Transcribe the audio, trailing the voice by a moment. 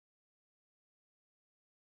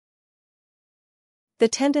The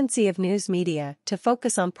tendency of news media to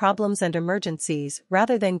focus on problems and emergencies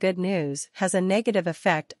rather than good news has a negative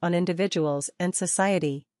effect on individuals and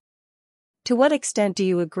society. To what extent do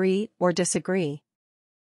you agree or disagree?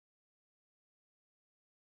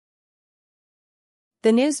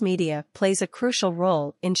 The news media plays a crucial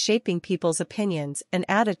role in shaping people's opinions and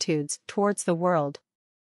attitudes towards the world.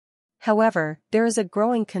 However, there is a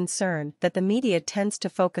growing concern that the media tends to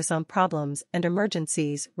focus on problems and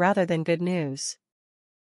emergencies rather than good news.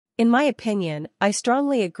 In my opinion, I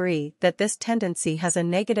strongly agree that this tendency has a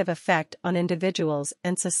negative effect on individuals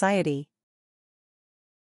and society.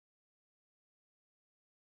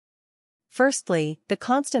 Firstly, the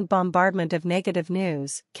constant bombardment of negative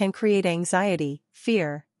news can create anxiety,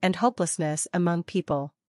 fear, and hopelessness among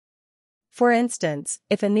people. For instance,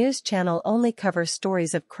 if a news channel only covers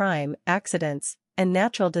stories of crime, accidents, and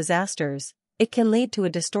natural disasters, it can lead to a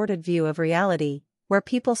distorted view of reality, where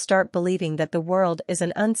people start believing that the world is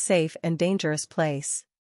an unsafe and dangerous place.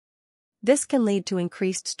 This can lead to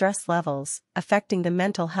increased stress levels, affecting the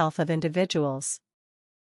mental health of individuals.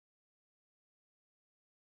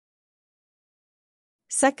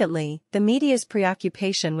 Secondly, the media's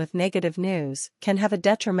preoccupation with negative news can have a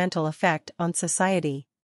detrimental effect on society.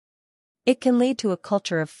 It can lead to a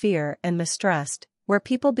culture of fear and mistrust, where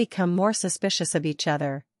people become more suspicious of each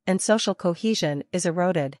other, and social cohesion is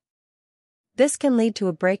eroded. This can lead to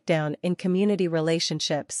a breakdown in community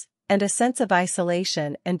relationships, and a sense of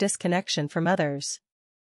isolation and disconnection from others.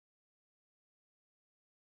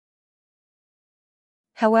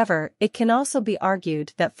 However, it can also be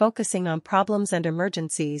argued that focusing on problems and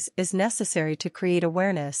emergencies is necessary to create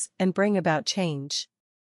awareness and bring about change.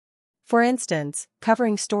 For instance,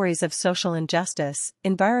 covering stories of social injustice,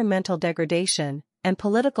 environmental degradation, and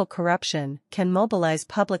political corruption can mobilize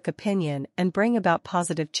public opinion and bring about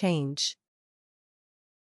positive change.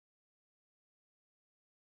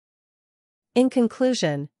 In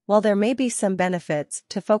conclusion, while there may be some benefits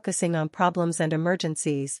to focusing on problems and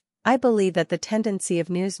emergencies, I believe that the tendency of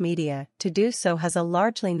news media to do so has a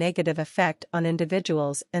largely negative effect on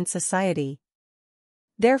individuals and society.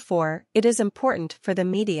 Therefore, it is important for the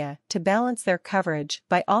media to balance their coverage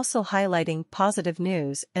by also highlighting positive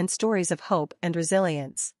news and stories of hope and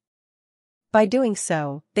resilience. By doing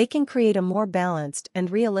so, they can create a more balanced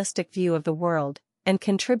and realistic view of the world, and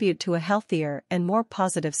contribute to a healthier and more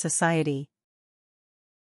positive society.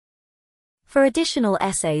 For additional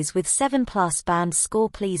essays with 7+ band score,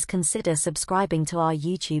 please consider subscribing to our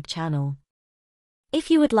YouTube channel.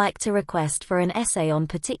 If you would like to request for an essay on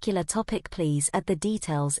particular topic, please add the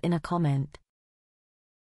details in a comment.